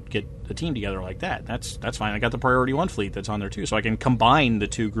something, I could get a team together like that. That's fine. I got the Priority 1 fleet that's on there, too, so I can combine the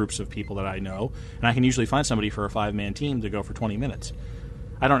 2 groups of people that I know, and I can usually find somebody for a 5-man team to go for 20 minutes.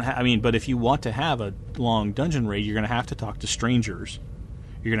 But if you want to have a long dungeon raid, you're going to have to talk to strangers.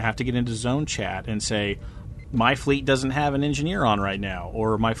 You're going to have to get into zone chat and say, "My fleet doesn't have an engineer on right now,"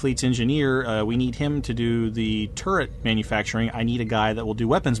 or "My fleet's engineer, we need him to do the turret manufacturing. I need a guy that will do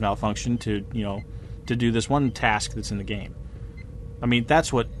weapons malfunction to do this one task that's in the game." I mean,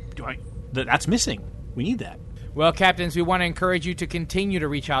 that's missing. We need that. Well, Captains, we want to encourage you to continue to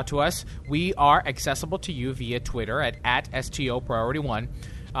reach out to us. We are accessible to you via Twitter at STO Priority 1,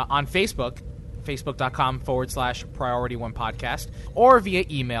 on Facebook, facebook.com/Priority1Podcast, or via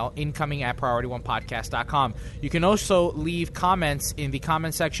email, incoming@PriorityOnePodcast.com. You can also leave comments in the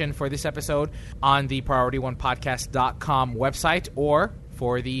comment section for this episode on the PriorityOnePodcast.com website or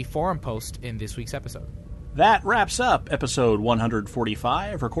for the forum post in this week's episode. That wraps up episode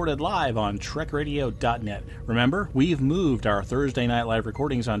 145, recorded live on TrekRadio.net. Remember, we've moved our Thursday night live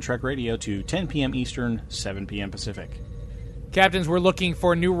recordings on Trek Radio to 10 p.m. Eastern, 7 p.m. Pacific. Captains, we're looking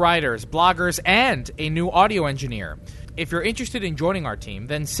for new writers, bloggers, and a new audio engineer. If you're interested in joining our team,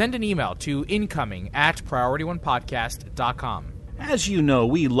 then send an email to incoming@PriorityOnePodcast.com. As you know,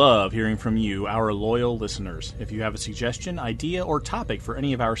 we love hearing from you, our loyal listeners. If you have a suggestion, idea, or topic for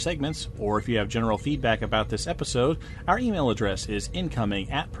any of our segments, or if you have general feedback about this episode, our email address is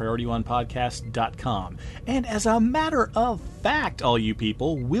incoming@PriorityOnePodcast.com. And as a matter of fact, all you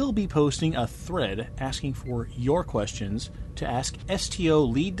people, we'll be posting a thread asking for your questions to ask STO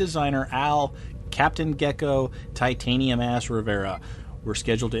lead designer Al, Captain Gecko, Titanium Ass Rivera. We're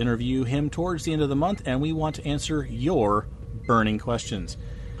scheduled to interview him towards the end of the month, and we want to answer your burning questions.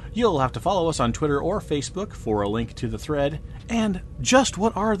 You'll have to follow us on Twitter or Facebook for a link to the thread. And just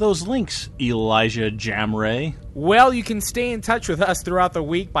what are those links, Elijah Jamray? Well, you can stay in touch with us throughout the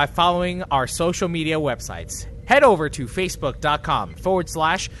week by following our social media websites. Head over to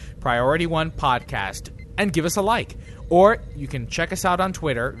facebook.com/Priority One Podcast and give us a like. Or you can check us out on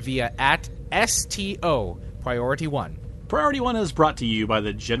Twitter via @STO Priority One. Priority One is brought to you by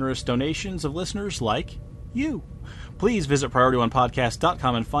the generous donations of listeners like you. Please visit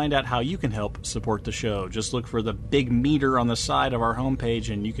PriorityOnePodcast.com and find out how you can help support the show. Just look for the big meter on the side of our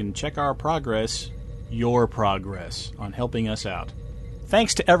homepage and you can check our progress, your progress, on helping us out.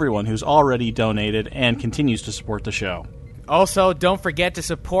 Thanks to everyone who's already donated and continues to support the show. Also, don't forget to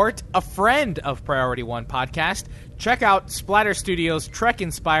support a friend of Priority One Podcast. Check out Splatter Studios'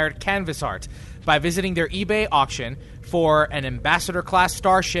 Trek-inspired canvas art by visiting their eBay auction for an Ambassador-class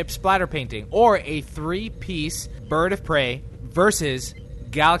starship splatter painting or a 3-piece Bird of Prey versus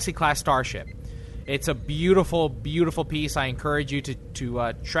Galaxy-class starship. It's a beautiful, beautiful piece. I encourage you to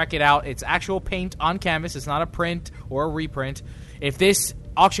check it out. It's actual paint on canvas. It's not a print or a reprint. If this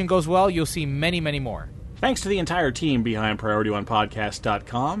auction goes well, you'll see many, many more. Thanks to the entire team behind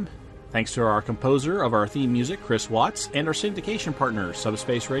PriorityOnePodcast.com. Thanks to our composer of our theme music, Chris Watts, and our syndication partners,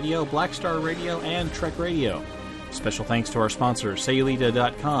 Subspace Radio, Black Star Radio, and Trek Radio. Special thanks to our sponsor,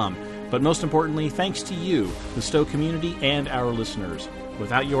 Sayulita.com. But most importantly, thanks to you, the STO community, and our listeners.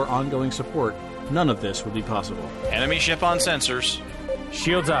 Without your ongoing support, none of this would be possible. Enemy ship on sensors.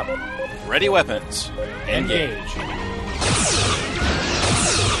 Shields up. Ready weapons. Engage.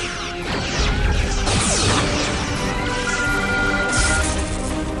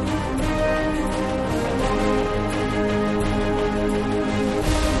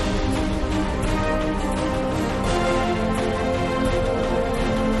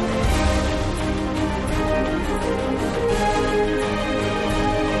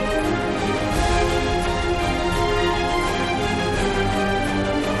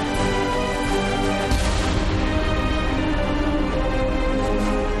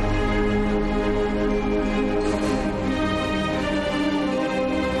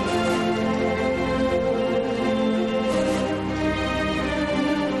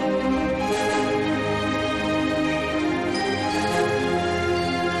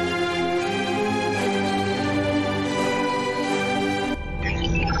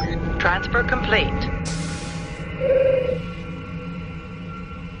 Transfer complete.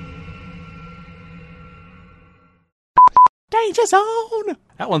 Danger Zone!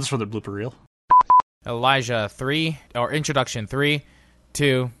 That one's for the blooper reel. Elijah 3, or Introduction 3,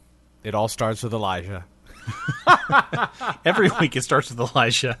 2, it all starts with Elijah. Every week it starts with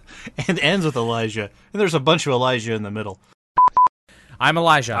Elijah and ends with Elijah, and there's a bunch of Elijah in the middle. I'm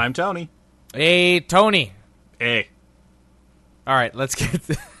Elijah. I'm Tony. Hey, Tony. Hey. All right, let's get...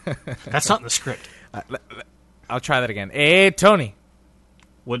 That's not in the script. I'll try that again. Hey, Tony.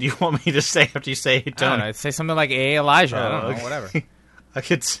 What do you want me to say after you say hey, Tony? I don't know. Say something like hey, Elijah. I don't know, whatever. I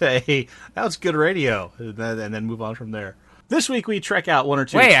could say, that was good radio, and then move on from there. This week we trek out one or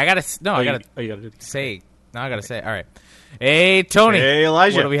two... Wait, I gotta say... Now I gotta say... All right. Hey, Tony. Hey,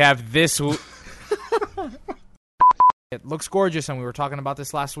 Elijah. What do we have this week? It looks gorgeous, and we were talking about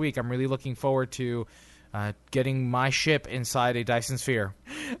this last week. I'm really looking forward to getting my ship inside a Dyson Sphere.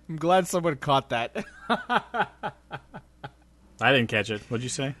 I'm glad someone caught that. I didn't catch it. What'd you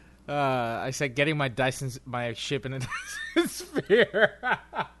say? I said getting my ship in a Dyson Sphere.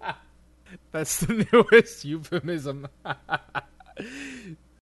 That's the newest euphemism.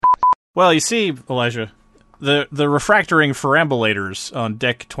 Well, you see, Elijah, the refractoring perambulators on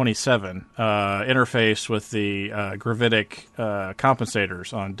deck 27 interface with the gravitic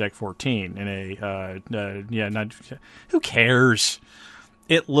compensators on deck 14 in a who cares?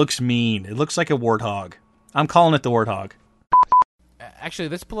 It looks mean. It looks like a warthog. I'm calling it the warthog. Actually,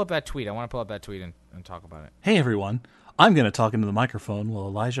 let's pull up that tweet. I want to pull up that tweet and talk about it. Hey, everyone. I'm going to talk into the microphone while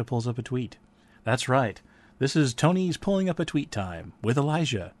Elijah pulls up a tweet. That's right. This is Tony's pulling up a tweet time with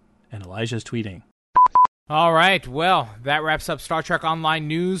Elijah, and Elijah's tweeting. All right. Well, that wraps up Star Trek Online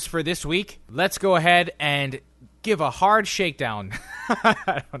news for this week. Let's go ahead and give a hard shakedown.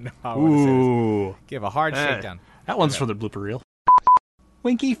 I don't know how I want to say this. Give a hard shakedown. That one's for the blooper reel.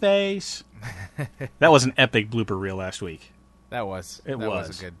 Winky face. That was an epic blooper reel last week. That was. That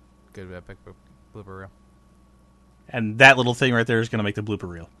was a good epic blooper reel. And that little thing right there is going to make the blooper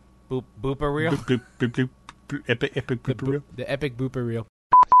reel. Booper reel? Bloop, bloop, bloop, bloop, epic blooper reel. The epic blooper reel.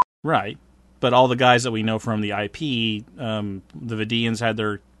 Right. But all the guys that we know from the IP, the Vidians had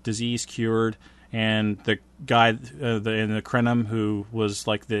their disease cured, and the guy in the Krenim, who was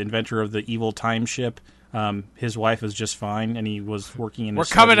like the inventor of the evil time ship, his wife is just fine, and he was working in. We're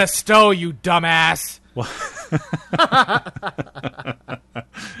coming to stow, you dumbass.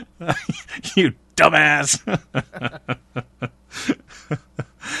 You dumbass.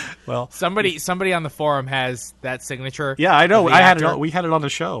 Well, somebody on the forum has that signature. Yeah, I know. I had it. We had it on the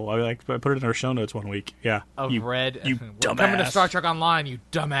show. I put it in our show notes one week. Yeah, Red. You dumbass. Coming to Star Trek Online, you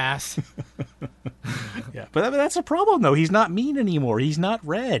dumbass. Yeah, but that's a problem though. He's not mean anymore. He's not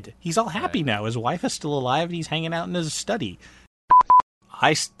Red. He's all happy now. His wife is still alive, and he's hanging out in his study.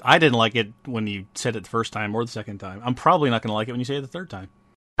 I didn't like it when you said it the first time or the second time. I'm probably not going to like it when you say it the third time.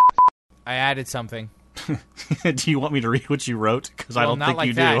 I added something. Do you want me to read what you wrote? Because I don't think like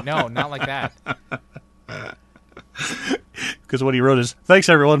you that. do. No, not like that. Because what he wrote is, thanks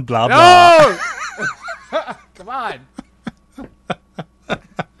everyone, blah, no! blah. Come on. I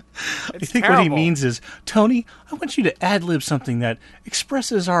think what he means is, Tony, I want you to ad-lib something that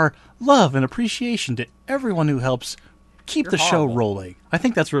expresses our love and appreciation to everyone who helps keep the show rolling. I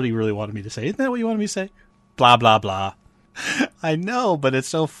think that's really, really wanted me to say. Isn't that what you wanted me to say? Blah, blah, blah. I know, but it's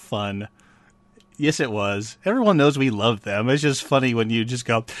so fun. Yes, it was. Everyone knows we love them. It's just funny when you just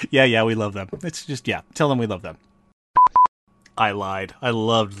go, yeah, we love them. It's just, tell them we love them. I lied. I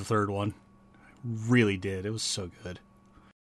loved the third one. Really did. It was so good.